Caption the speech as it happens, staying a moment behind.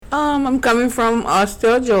I'm coming from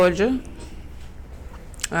Austell, Georgia.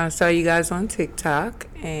 I saw you guys on TikTok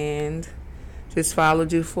and just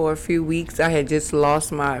followed you for a few weeks. I had just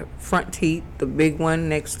lost my front teeth, the big one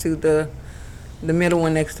next to the middle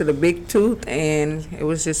one next to the big tooth, and it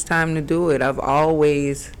was just time to do it. I've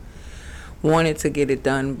always wanted to get it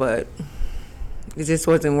done, but it just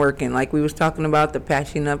wasn't working. Like we was talking about the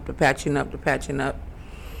patching up, the patching up, the patching up.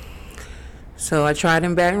 So I tried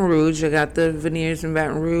in Baton Rouge. I got the veneers in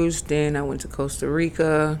Baton Rouge. Then I went to Costa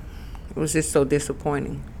Rica. It was just so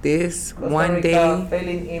disappointing. This Costa one Rica, day,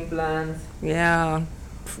 failing implants. yeah,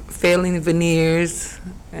 failing veneers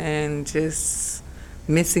and just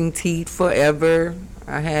missing teeth forever.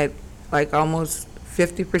 I had like almost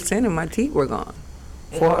 50% of my teeth were gone.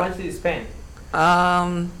 And how much did you spend?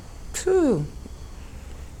 Um, two.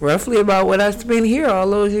 Roughly about what I spent here all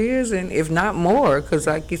those years, and if not more, because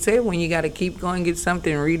like you said, when you got to keep going, get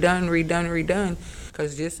something redone.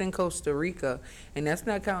 Because just in Costa Rica, and that's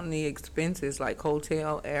not counting the expenses like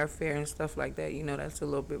hotel, airfare, and stuff like that. That's a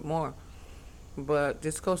little bit more. But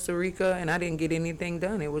just Costa Rica, and I didn't get anything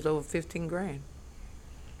done. It was over 15 grand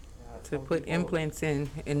to Some put people, implants in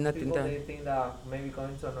and nothing people done. they think that maybe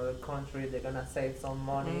going to another country they're gonna save some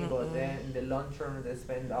money, but then in the long term they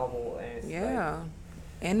spend double, and it's Yeah.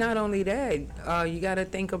 And not only that, you got to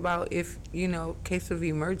think about if, case of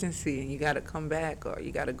emergency and you got to come back or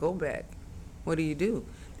you got to go back. What do?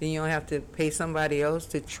 Then you don't have to pay somebody else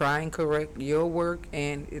to try and correct your work,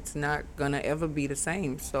 and it's not going to ever be the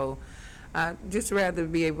same. So I just rather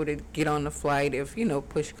be able to get on the flight if,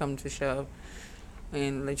 push comes to shove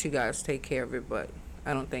and let you guys take care of it. But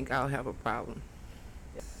I don't think I'll have a problem.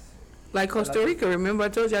 like, Like so Costa like Rica, remember I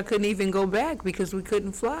told you I couldn't even go back because we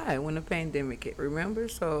couldn't fly when the pandemic hit, remember?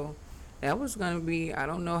 So that was going to be, I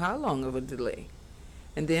don't know how long of a delay.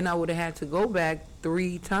 And then I would have had to go back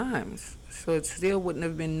 3 times. So it still wouldn't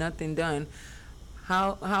have been nothing done.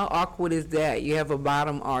 How awkward is that? You have a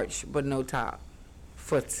bottom arch but no top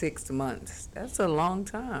for 6 months. That's a long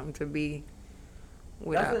time to be that's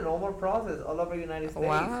without. a normal process all over the United States.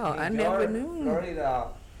 Wow, I New never York, knew. Florida,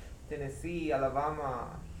 Tennessee, Alabama,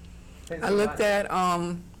 I looked Pennsylvania.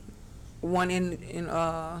 at one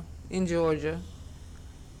in Georgia,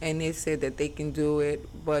 and they said that they can do it,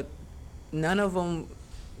 but none of them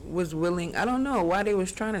was willing. I don't know why they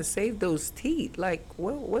was trying to save those teeth. Like,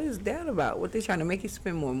 what is that about? What they trying to make you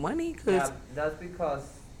spend more money? Yeah, that's because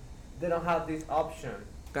they don't have this option.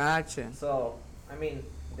 Gotcha. So, I mean,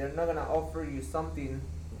 they're not gonna offer you something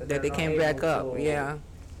that That they're they not can't able back up. to. Yeah.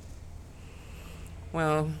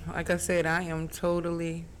 Well, like I said, I am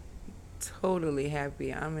totally, totally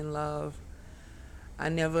happy. I'm in love. I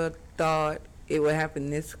never thought it would happen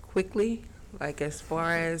this quickly. Like as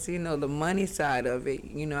far as, the money side of it,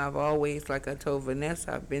 I've always, like I told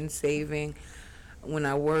Vanessa, I've been saving. When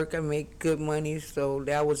I work, I make good money, so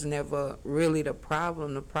that was never really the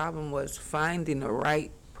problem. The problem was finding the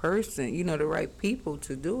right person, the right people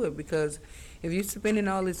to do it. Because if you're spending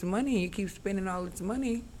all this money and you keep spending all this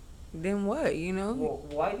money, then what? Well,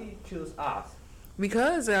 why did you choose us?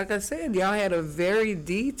 Because, like I said, y'all had a very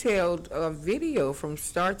detailed video from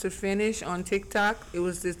start to finish on TikTok. It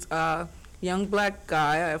was this young black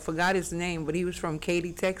guy. I forgot his name, but he was from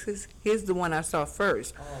Katy, Texas. He's the one I saw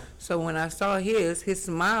first. Oh, So when I saw his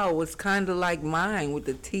smile was kind of like mine with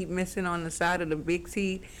the teeth missing on the side of the big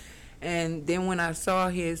teeth. And then when I saw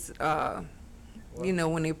his, well,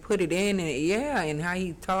 when they put it in, and yeah, and how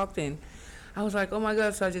he talked, and I was like, oh my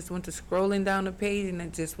God. So I just went to scrolling down the page, and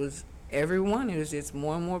it just was everyone. It was just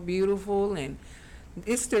more and more beautiful. And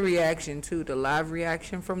it's the reaction, too, the live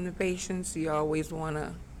reaction from the patients. You always want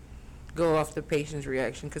to go off the patient's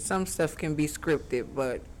reaction because some stuff can be scripted,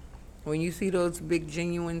 but when you see those big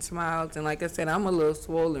genuine smiles, and like I said, I'm a little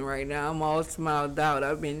swollen right now. I'm all smiled out.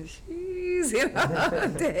 I've been cheesing all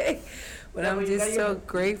day, but yeah, I'm but you got just so your.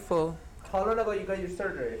 grateful. How long ago you got your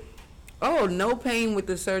surgery? Oh, no pain with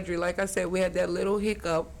the surgery. Like I said, we had that little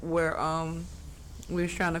hiccup where we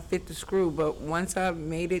was trying to fit the screw, but once I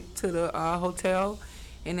made it to the hotel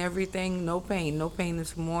and everything, no pain, no pain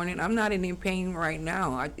this morning. I'm not in any pain right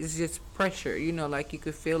now. It's just pressure, like you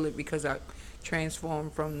could feel it because I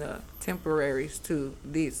transformed from the temporaries to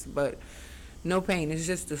this, but no pain. It's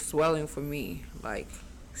just the swelling for me, like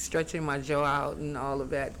stretching my jaw out and all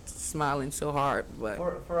of that, smiling so hard. But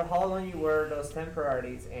For how long you wear those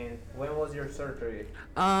temporaries, and when was your surgery?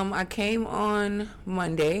 I came on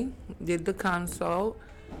Monday, did the consult.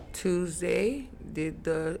 Tuesday, did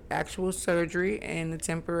the actual surgery and the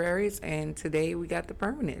temporaries, and today we got the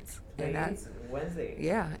permanents. And Today is Wednesday.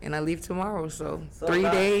 yeah, and I leave tomorrow, so, So 3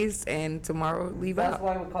 days, and tomorrow leave that's out.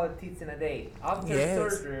 why we call it teeth in a day. After Yes.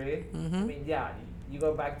 surgery, I Mhm. mean, yeah, you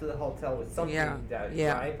go back to the hotel with something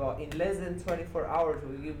Yeah. right? But in less than 24 hours,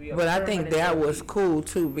 we give you a But I think permanent that was relief. cool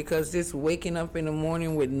too, because just waking up in the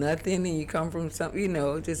morning with nothing and you come from some,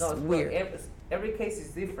 just No, but weird. every case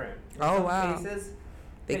is different. In Oh, some wow. cases,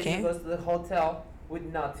 They patient can? goes to the hotel with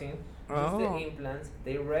nothing, use the Oh. implants,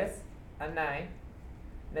 they rest at night.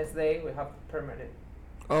 Next day, we have permanent.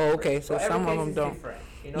 Oh, okay. So every some of case them is don't. different,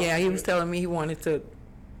 Yeah, he was telling me he wanted to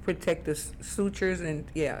protect the sutures and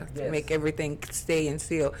to Yes. make everything stay and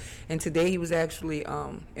seal. And today he was actually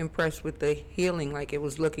impressed with the healing, like it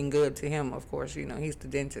was looking good to him. Of course, he's the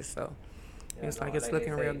dentist, so Yeah, it's no, like it's I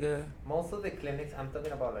looking real say, good. Most of the clinics, I'm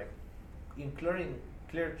talking about like, including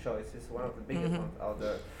Clear Choice is one of the biggest Mhm. ones out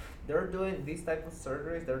there. They're doing these type of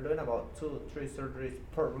surgeries. They're doing about 2-3 surgeries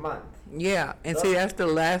per month. Yeah, and Those- see that's the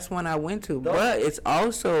last one I went to, those- but it's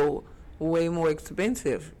also way more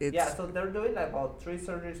expensive. It's Yeah, so they're doing like about 3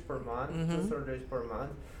 surgeries per month, Mhm. 2 surgeries per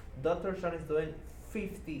month. Dr. Sean is doing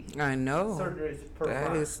 50 I know surgeries per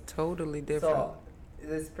that month. is totally different. So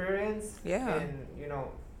the experience, Yeah. and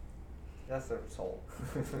that's their soul.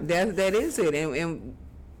 That is it, and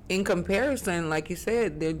in comparison, like you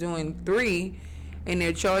said, they're doing 3, and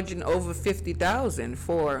they're charging over 50,000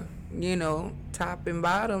 for top and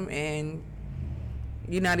bottom, and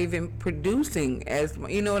you're not even producing as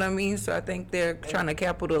you know what I mean. So I think they're trying to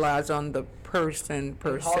capitalize on the person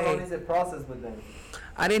per And how long se. is the process with them?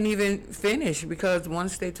 I didn't even finish because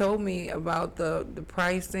once they told me about the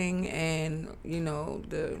pricing and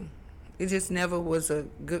it just never was a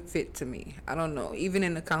good fit to me. I don't know. Even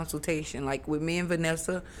in the consultation, like with me and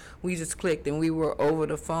Vanessa, we just clicked and we were over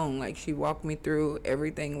the phone. Like she walked me through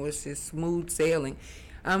everything was just smooth sailing.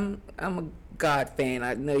 I'm a God fan.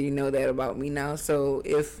 I know you know that about me now. So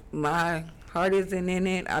if my heart isn't in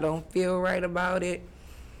it, I don't feel right about it,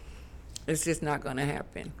 it's just not gonna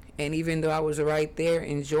happen. And even though I was right there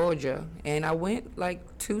in Georgia, and I went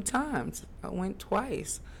like 2 times, I went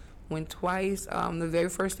twice. The very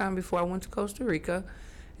first time before I went to Costa Rica,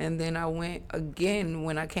 and then I went again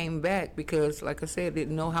when I came back because, like I said,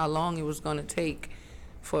 didn't know how long it was gonna take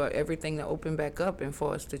for everything to open back up and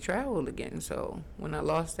for us to travel again. So when I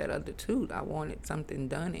lost that other tooth, I wanted something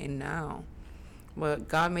done and now. But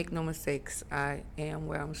God make no mistakes. I am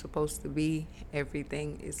where I'm supposed to be.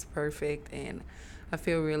 Everything is perfect, and I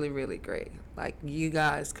feel really, really great. Like you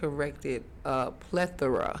guys corrected a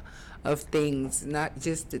plethora of things, not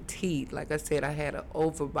just the teeth. Like I said, I had an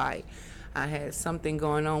overbite. I had something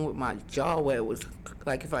going on with my jaw where it was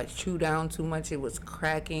like if I chew down too much, it was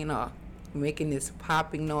cracking or making this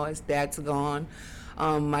popping noise. That's gone.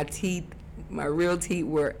 My teeth, my real teeth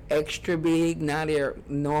were extra big. Now they're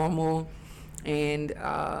normal. And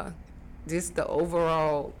just the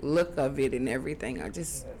overall look of it and everything.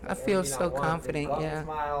 I feel so confident. Yeah.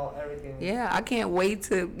 Smile, everything. Yeah, I can't wait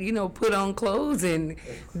to, put on clothes and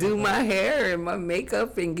do my hair and my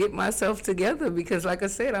makeup and get myself together because, like I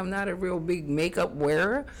said, I'm not a real big makeup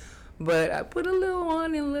wearer, but I put a little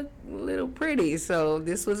on and look a little pretty. So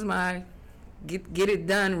this was my get it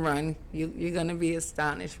done run. You're going to be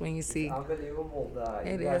astonished when you see. Unbelievable that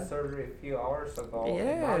It you got is. surgery a few hours ago.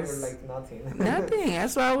 And now you're Yes. like nothing. Nothing.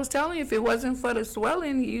 That's what I was telling you. If it wasn't for the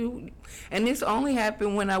swelling, and this only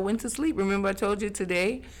happened when I went to sleep. Remember I told you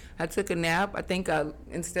today I took a nap. I think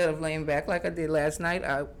instead of laying back like I did last night,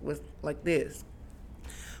 I was like this.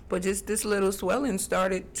 But just this little swelling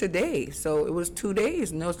started today. So it was 2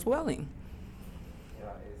 days, no swelling.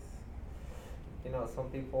 Yeah, some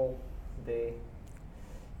people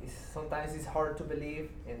sometimes it's hard to believe,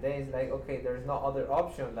 and then it's like, okay, there's no other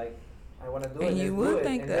option. Like, I want to do it. And you let's do would it.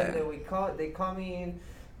 think and that. then they come in,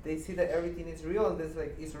 they see that everything is real, and it's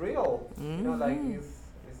like it's real. Like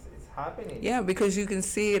it's happening. Yeah, because you can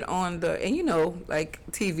see it on like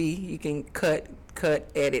TV, you can cut,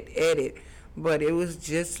 edit. But it was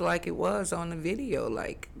just like it was on the video.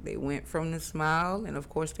 Like they went from the smile, and of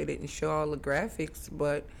course they didn't show all the graphics,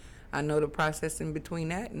 but I know the process in between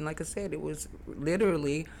that. And like I said, it was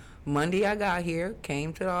literally Monday I got here,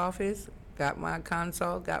 came to the office, got my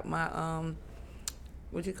consult, got my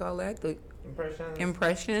what you call that? The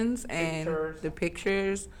impressions and Pictures. the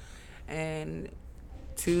pictures. And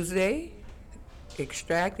Tuesday,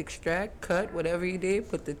 extract, cut, whatever you did,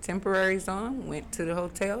 put the temporaries on, went to the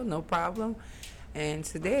hotel, no problem. And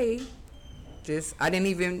today, I didn't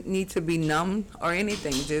even need to be numb or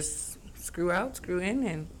anything, just screw out, screw in,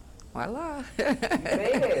 and voila. You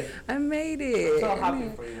made it. I made it. I'm so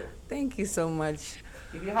happy for you. Thank you so much.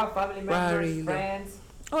 If you have family members, Riley. friends.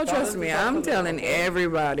 Oh, tell trust them me, to talk I'm to them, telling okay?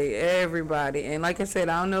 everybody. And like I said,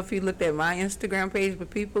 I don't know if you looked at my Instagram page, but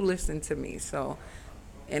people listen to me. So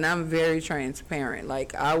and I'm very transparent.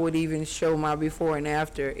 Like, I would even show my before and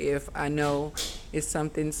after if I know it's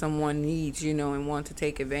something someone needs, and want to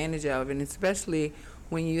take advantage of. And especially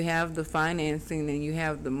when you have the financing and you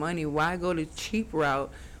have the money, why go the cheap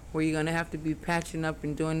route where you're going to have to be patching up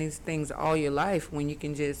and doing these things all your life when you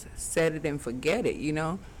can just set it and forget it?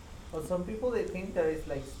 Well, some people they think that it's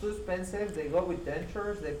like too expensive. They go with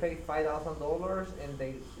dentures. They pay $5,000 and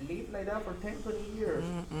they live like that for 10, 20 years.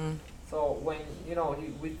 Mm-mm. So when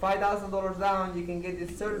with $5,000 down, you can get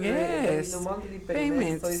this surgery Yes. and the monthly payments.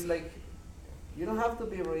 Payments. So it's like you don't have to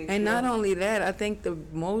be rich. And not only that, I think the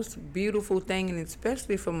most beautiful thing, and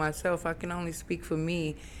especially for myself, I can only speak for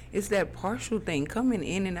me, is that partial thing, coming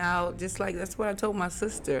in and out. Just like, that's what I told my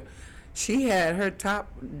sister. She had her top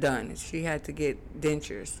done. She had to get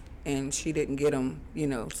dentures, and she didn't get them,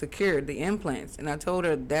 secured, the implants. And I told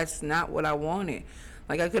her that's not what I wanted.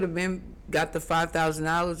 Like, I could have got the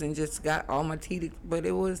 $5,000 and just got all my teeth, but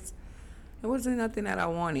it wasn't nothing that I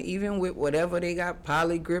wanted. Even with whatever they got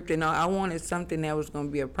poly gripped and all, I wanted something that was going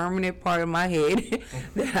to be a permanent part of my head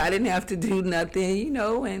that I didn't have to do nothing,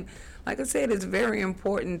 And like I said, it's very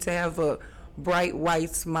important to have a bright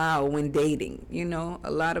white smile when dating.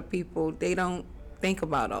 A lot of people, they don't think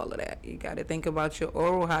about all of that. You got to think about your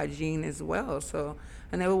oral hygiene as well. So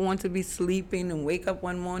I never want to be sleeping and wake up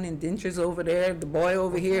one morning, dentures over there, the boy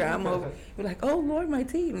over here, I'm over. You're like, oh Lord, my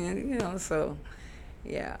teeth, so.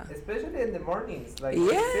 Yeah. Especially in the mornings, like yes,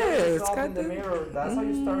 you see yourself in the mirror. That's how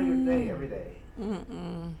you start your day every day.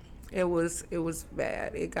 It was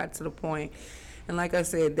bad. It got to the point, and like I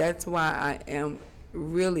said, that's why I am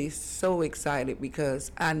really so excited,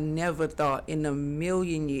 because I never thought in a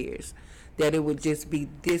million years that it would just be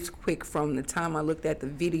this quick. From the time I looked at the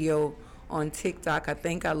video on TikTok, I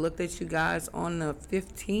think I looked at you guys on the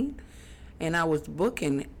 15th. And I was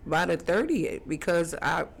booking by the 30th because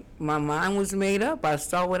my mind was made up. I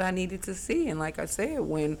saw what I needed to see. And like I said,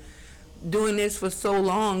 when doing this for so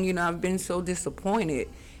long, I've been so disappointed.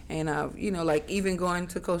 And I've, like even going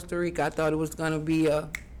to Costa Rica, I thought it was going to be a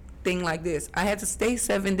thing like this. I had to stay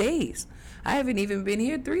 7 days. I haven't even been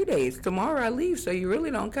here 3 days. Tomorrow I leave, so you really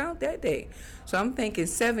don't count that day. So I'm thinking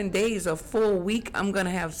 7 days, a full week, I'm going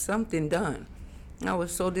to have something done. I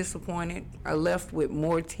was so disappointed. I left with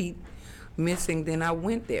more teeth missing than I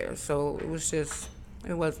went there, so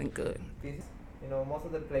it wasn't good. Most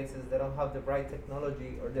of the places, they don't have the right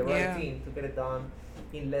technology or the right team to get it done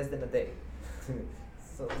in less than a day.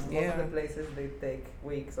 So most of the places, they take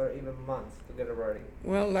weeks or even months to get it ready.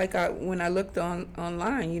 Well, like when I looked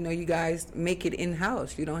online, you guys make it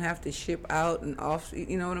in-house. You don't have to ship out and off,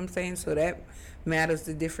 you know what I'm saying? So that matters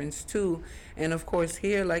the difference too. And of course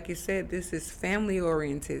here, like you said, this is family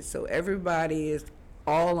oriented, so everybody is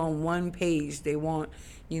all on one page. They want,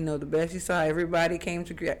 the best. You saw everybody came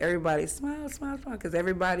to everybody smile, because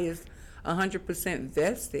everybody is 100%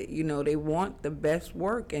 vested. They want the best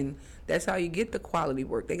work, and that's how you get the quality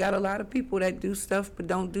work. They got a lot of people that do stuff but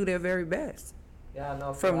don't do their very best. Yeah,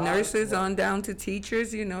 no. From nurses on down to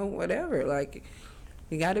teachers, whatever. Like,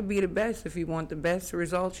 you got to be the best. If you want the best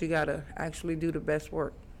results, you got to actually do the best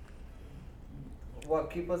work. What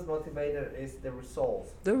keeps us motivated is the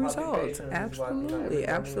results. The results, absolutely,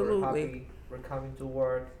 absolutely. We're coming to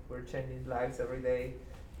work. We're changing lives every day.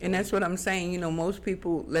 And that's what I'm saying. Most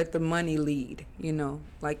people let the money lead.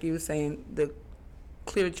 Like you were saying, the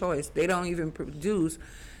clear choice. They don't even produce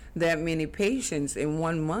that many patients in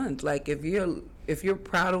 1 month. Like, if you're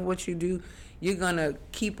proud of what you do, you're gonna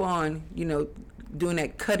keep on, doing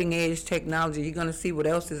that cutting edge technology. You're gonna see what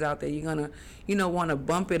else is out there. You're gonna, want to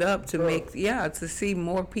bump it up to to see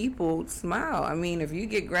more people smile. I mean, if you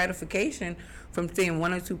get gratification from seeing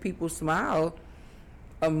 1 or 2 people smile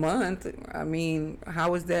a month, I mean,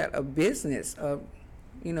 how is that a business? A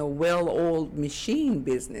well-oiled machine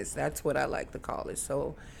business. That's what I like to call it.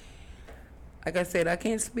 So, like I said, I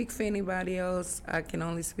can't speak for anybody else. I can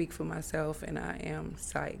only speak for myself, and I am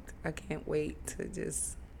psyched. I can't wait to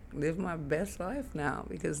just live my best life now,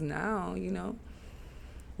 because now,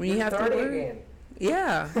 when you have to work again.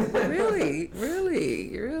 Yeah, really.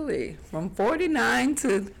 From 49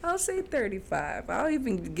 to, I'll say 35. I'll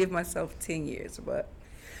even give myself 10 years. But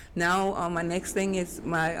now my next thing is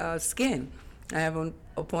my skin. I have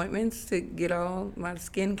appointments to get all my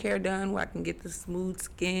skin care done where I can get the smooth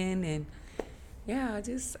skin. And yeah, I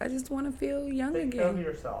just want to feel young again. Take care of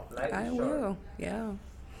yourself. I will, yeah.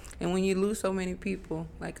 And when you lose so many people,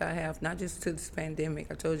 like I have, not just to this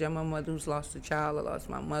pandemic. I told you I'm a mother who's lost a child. I lost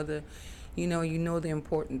my mother. You know the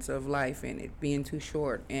importance of life and it being too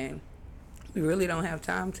short. And we really don't have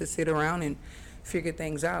time to sit around and figure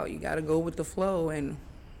things out. You got to go with the flow. And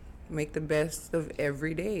make the best of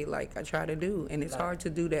every day, like I try to do. And it's Like, hard to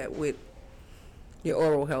do that with your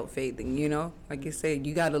oral health fading, you know? Like you said,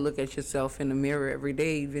 you got to look at yourself in the mirror every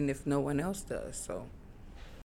day, even if no one else does. So